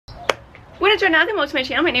Buenos giornate, welcome to my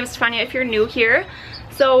channel. My name is Stefania if you're new here.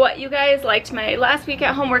 So you guys liked my last week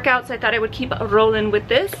at home workout, so I thought I would keep rolling with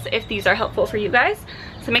this if these are helpful for you guys.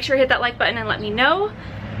 So make sure to hit that like button and let me know.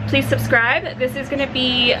 Please subscribe. This is going to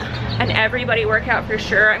be an everybody workout for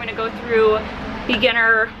sure. I'm going to go through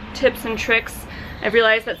beginner tips and tricks. I've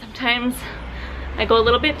realized that sometimes I go a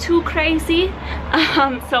little bit too crazy.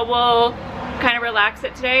 So we'll kind of relax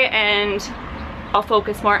it today and I'll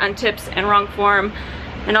focus more on tips and wrong form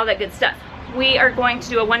and all that good stuff. We are going to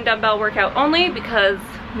do a one dumbbell workout only because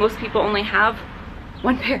most people only have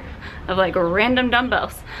one pair of like random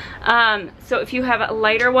dumbbells. So if you have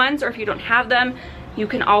lighter ones or if you don't have them, you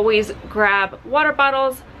can always grab water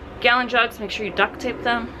bottles, gallon jugs, make sure you duct tape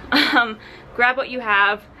them. Grab what you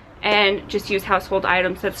have and just use household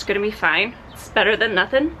items. That's gonna be fine. It's better than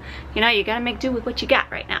nothing. You know, you gotta make do with what you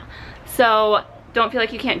got right now. So don't feel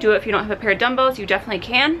like you can't do it if you don't have a pair of dumbbells. You definitely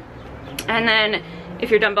can. And then if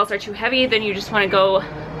your dumbbells are too heavy, then you just want to go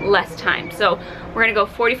less time. So we're gonna go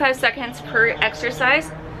 45 seconds per exercise,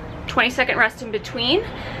 20-second rest in between,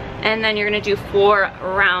 and then you're gonna do 4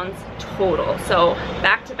 rounds total. So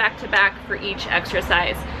back to back to back for each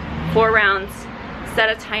exercise. 4 rounds, set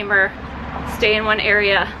a timer, stay in one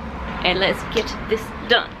area, and let's get this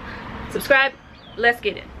done. Subscribe, let's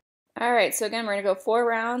get it. All right, so again, we're gonna go 4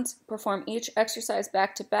 rounds, perform each exercise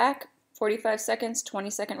back to back, 45 seconds,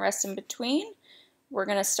 20-second rest in between. We're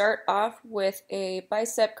gonna start off with a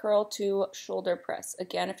bicep curl to shoulder press.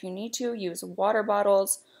 Again, if you need to, use water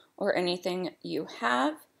bottles or anything you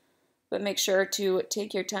have, but make sure to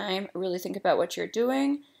take your time, really think about what you're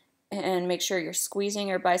doing, and make sure you're squeezing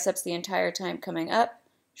your biceps the entire time coming up,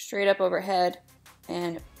 straight up overhead,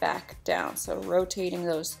 and back down. So rotating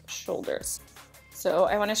those shoulders. So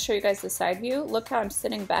I want to show you guys the side view. Look how I'm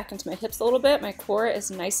sitting back into my hips a little bit. My core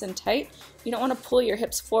is nice and tight. You don't want to pull your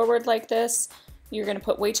hips forward like this. You're going to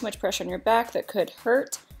put way too much pressure on your back that could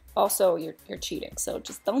hurt. Also, you're cheating, so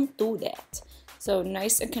just don't do that. So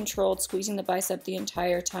nice and controlled, squeezing the bicep the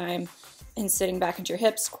entire time and sitting back into your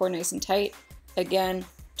hips, core nice and tight. Again,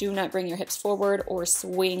 do not bring your hips forward or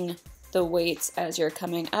swing the weights as you're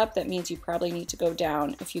coming up. That means you probably need to go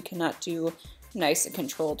down if you cannot do nice and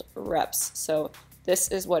controlled reps. So this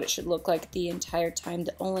is what it should look like the entire time.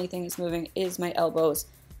 The only thing that's moving is my elbows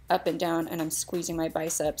up and down, and I'm squeezing my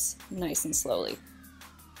biceps nice and slowly.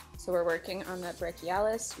 So we're working on that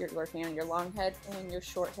brachialis, you're working on your long head and your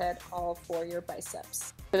short head, all for your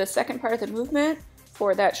biceps. For the second part of the movement,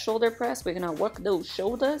 for that shoulder press, we're gonna work those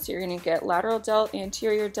shoulders. You're gonna get lateral delt,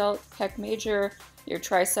 anterior delt, pec major, your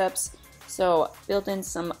triceps. So build in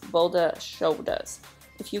some bolder shoulders.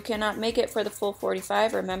 If you cannot make it for the full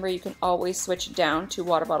 45, remember you can always switch down to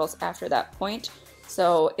water bottles after that point.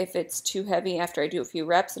 So if it's too heavy after I do a few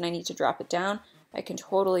reps and I need to drop it down, I can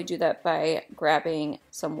totally do that by grabbing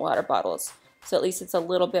some water bottles. So at least it's a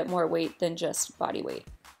little bit more weight than just body weight.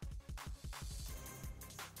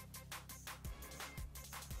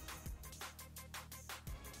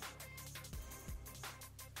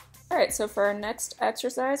 All right, so for our next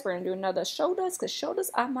exercise, we're gonna do another shoulders because shoulders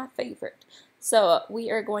are my favorite. So we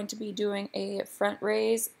are going to be doing a front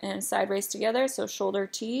raise and side raise together, so shoulder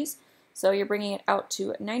tees. So you're bringing it out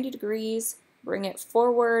to 90 degrees, bring it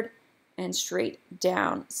forward and straight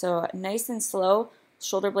down. So nice and slow,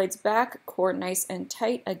 shoulder blades back, core nice and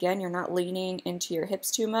tight. Again, you're not leaning into your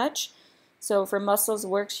hips too much. So for muscles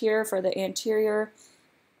works here for the anterior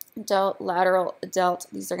delt, lateral delt,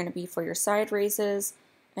 these are going to be for your side raises.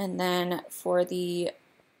 And then for the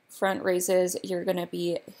front raises, you're going to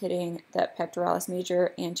be hitting that pectoralis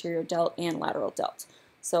major, anterior delt, and lateral delt.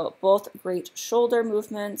 So both great shoulder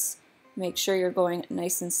movements. Make sure you're going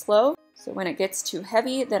nice and slow. So when it gets too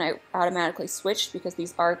heavy, then I automatically switch because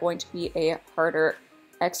these are going to be a harder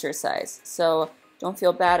exercise. So don't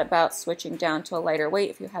feel bad about switching down to a lighter weight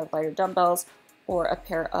if you have lighter dumbbells or a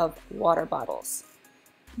pair of water bottles.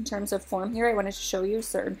 In terms of form here, I wanted to show you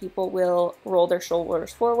certain people will roll their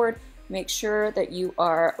shoulders forward. Make sure that you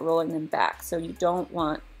are rolling them back. So you don't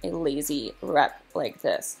want a lazy rep like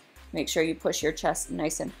this. Make sure you push your chest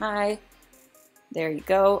nice and high. There you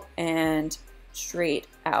go, and straight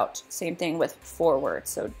out. Same thing with forward,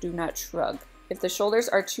 so do not shrug. If the shoulders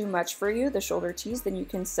are too much for you, the shoulder tees, then you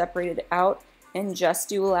can separate it out and just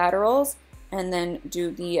do laterals and then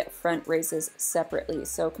do the front raises separately.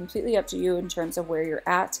 So completely up to you in terms of where you're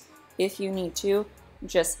at. If you need to,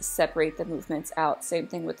 just separate the movements out. Same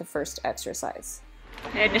thing with the first exercise.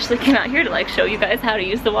 I initially came out here to like show you guys how to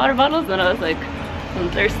use the water bottles, and I was like,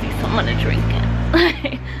 I'm thirsty, so I'm gonna drink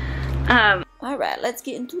it. All right, let's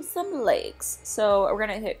get into some legs. So we're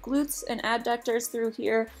gonna hit glutes and adductors through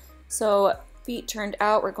here. So feet turned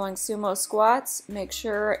out, we're going sumo squats. Make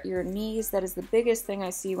sure your knees, that is the biggest thing I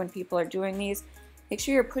see when people are doing these. Make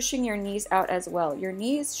sure you're pushing your knees out as well. Your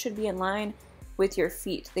knees should be in line with your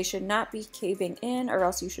feet. They should not be caving in, or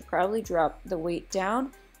else you should probably drop the weight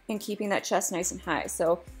down and keeping that chest nice and high.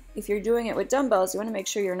 So if you're doing it with dumbbells, you want to make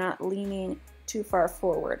sure you're not leaning too far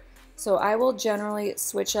forward. So I will generally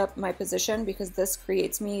switch up my position because this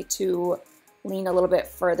creates me to lean a little bit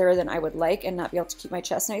further than I would like and not be able to keep my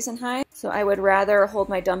chest nice and high. So I would rather hold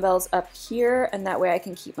my dumbbells up here, and that way I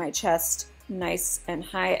can keep my chest nice and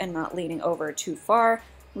high and not leaning over too far,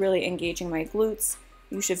 really engaging my glutes.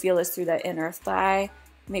 You should feel this through that inner thigh.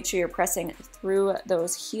 Make sure you're pressing through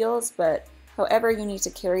those heels, but however you need to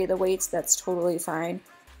carry the weights, that's totally fine.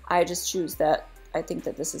 I just choose that. I think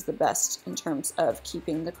that this is the best in terms of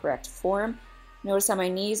keeping the correct form. Notice how my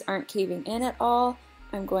knees aren't caving in at all.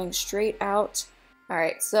 I'm going straight out. All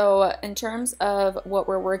right, so in terms of what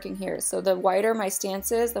we're working here, so the wider my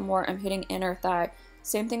stance is, the more I'm hitting inner thigh.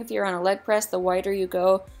 Same thing if you're on a leg press, the wider you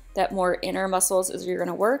go, that more inner muscles is you're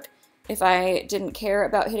gonna work. If I didn't care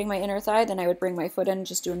about hitting my inner thigh, then I would bring my foot in,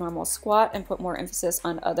 just do a normal squat and put more emphasis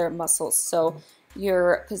on other muscles. So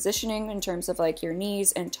your positioning in terms of like your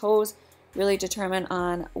knees and toes really determine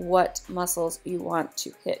on what muscles you want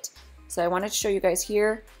to hit. So I wanted to show you guys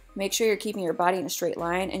here. Make sure you're keeping your body in a straight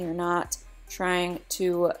line and you're not trying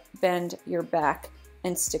to bend your back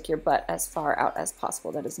and stick your butt as far out as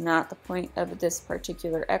possible. That is not the point of this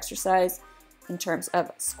particular exercise in terms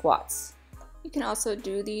of squats. You can also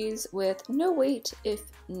do these with no weight if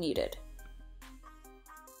needed.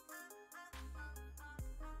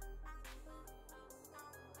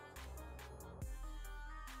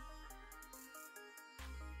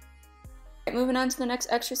 Moving on to the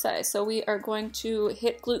next exercise. So we are going to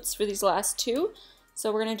hit glutes for these last two.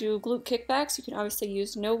 So we're going to do glute kickbacks. You can obviously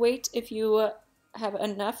use no weight if you have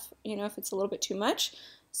enough, if it's a little bit too much.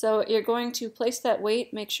 So you're going to place that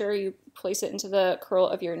weight, make sure you place it into the curl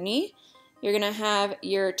of your knee. You're going to have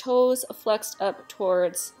your toes flexed up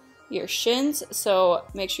towards your shins, so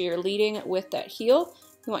make sure you're leading with that heel.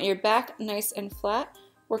 You want your back nice and flat.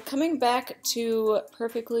 We're coming back to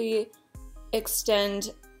perfectly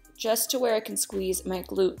extend just to where I can squeeze my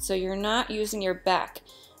glute. So you're not using your back.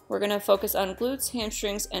 We're going to focus on glutes,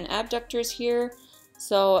 hamstrings, and abductors here.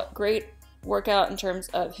 So great workout in terms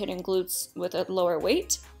of hitting glutes with a lower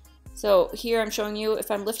weight. So here I'm showing you if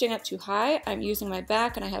I'm lifting up too high, I'm using my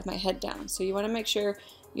back and I have my head down. So you want to make sure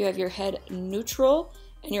you have your head neutral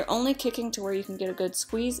and you're only kicking to where you can get a good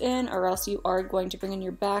squeeze in, or else you are going to bring in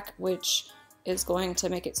your back, which is going to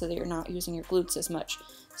make it so that you're not using your glutes as much.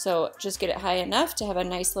 So just get it high enough to have a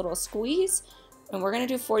nice little squeeze. And we're going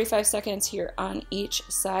to do 45 seconds here on each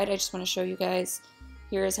side. I just want to show you guys,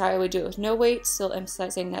 here is how I would do it with no weight, still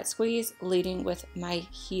emphasizing that squeeze, leading with my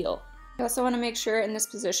heel. You also want to make sure in this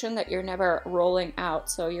position that you're never rolling out.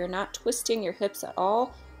 So you're not twisting your hips at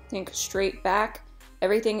all. Think straight back.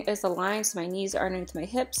 Everything is aligned, so my knees are underneath my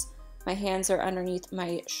hips. My hands are underneath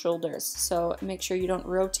my shoulders. So make sure you don't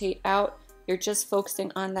rotate out. You're just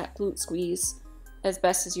focusing on that glute squeeze as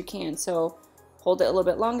best as you can. So hold it a little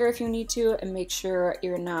bit longer if you need to, and make sure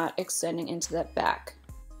you're not extending into that back.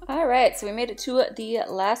 All right, so we made it to the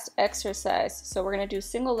last exercise. So we're gonna do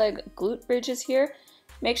single leg glute bridges here.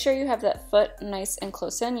 Make sure you have that foot nice and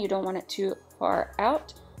close in. You don't want it too far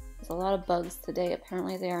out. There's a lot of bugs today.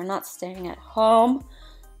 Apparently they are not staying at home.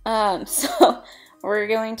 So we're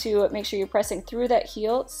going to make sure you're pressing through that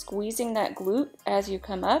heel, squeezing that glute as you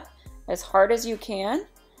come up as hard as you can.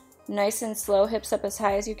 Nice and slow, hips up as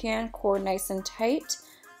high as you can, core nice and tight.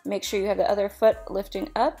 Make sure you have the other foot lifting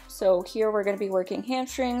up. So here we're going to be working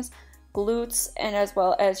hamstrings, glutes, and as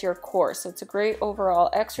well as your core. So it's a great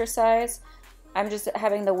overall exercise. I'm just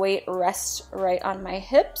having the weight rest right on my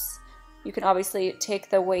hips. You can obviously take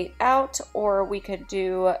the weight out, or we could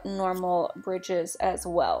do normal bridges as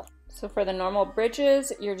well. So for the normal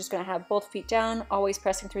bridges, you're just going to have both feet down, always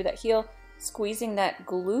pressing through that heel, squeezing that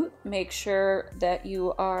glute. Make sure that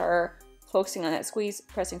you are focusing on that squeeze,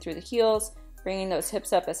 pressing through the heels, bringing those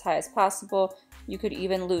hips up as high as possible. You could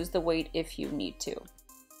even lose the weight if you need to.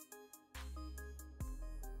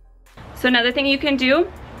 So another thing you can do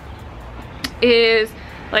is,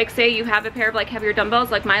 like, say you have a pair of heavier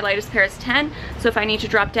dumbbells, like my lightest pair is 10. So if I need to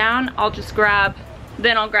drop down, I'll just grab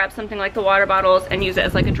something like the water bottles and use it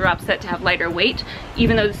as like a drop set to have lighter weight,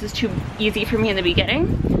 even though this is too easy for me in the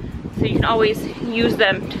beginning. So you can always use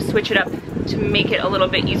them to switch it up to make it a little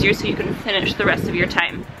bit easier so you can finish the rest of your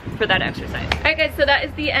time for that exercise. All right guys, so that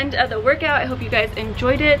is the end of the workout. I hope you guys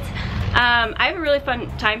enjoyed it. I have a really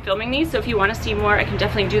fun time filming these, so if you want to see more, I can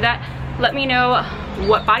definitely do that. Let me know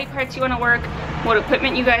what body parts you want to work, what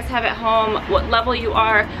equipment you guys have at home, what level you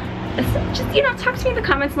are. Just, you know, talk to me in the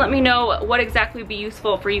comments and let me know what exactly would be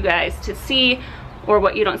useful for you guys to see or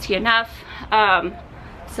what you don't see enough.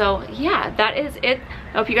 So yeah, that is it.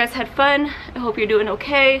 I hope you guys had fun. I hope you're doing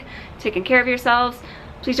okay, taking care of yourselves.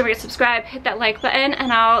 Please don't forget to subscribe, hit that like button,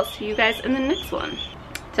 and I'll see you guys in the next one.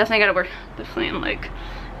 Definitely gotta work. Definitely, I'm like,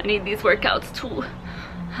 I need these workouts too.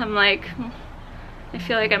 I'm like, I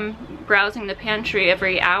feel like I'm browsing the pantry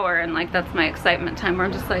every hour, and like that's my excitement time where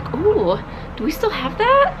I'm just like, ooh, do we still have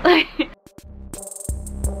that? Like,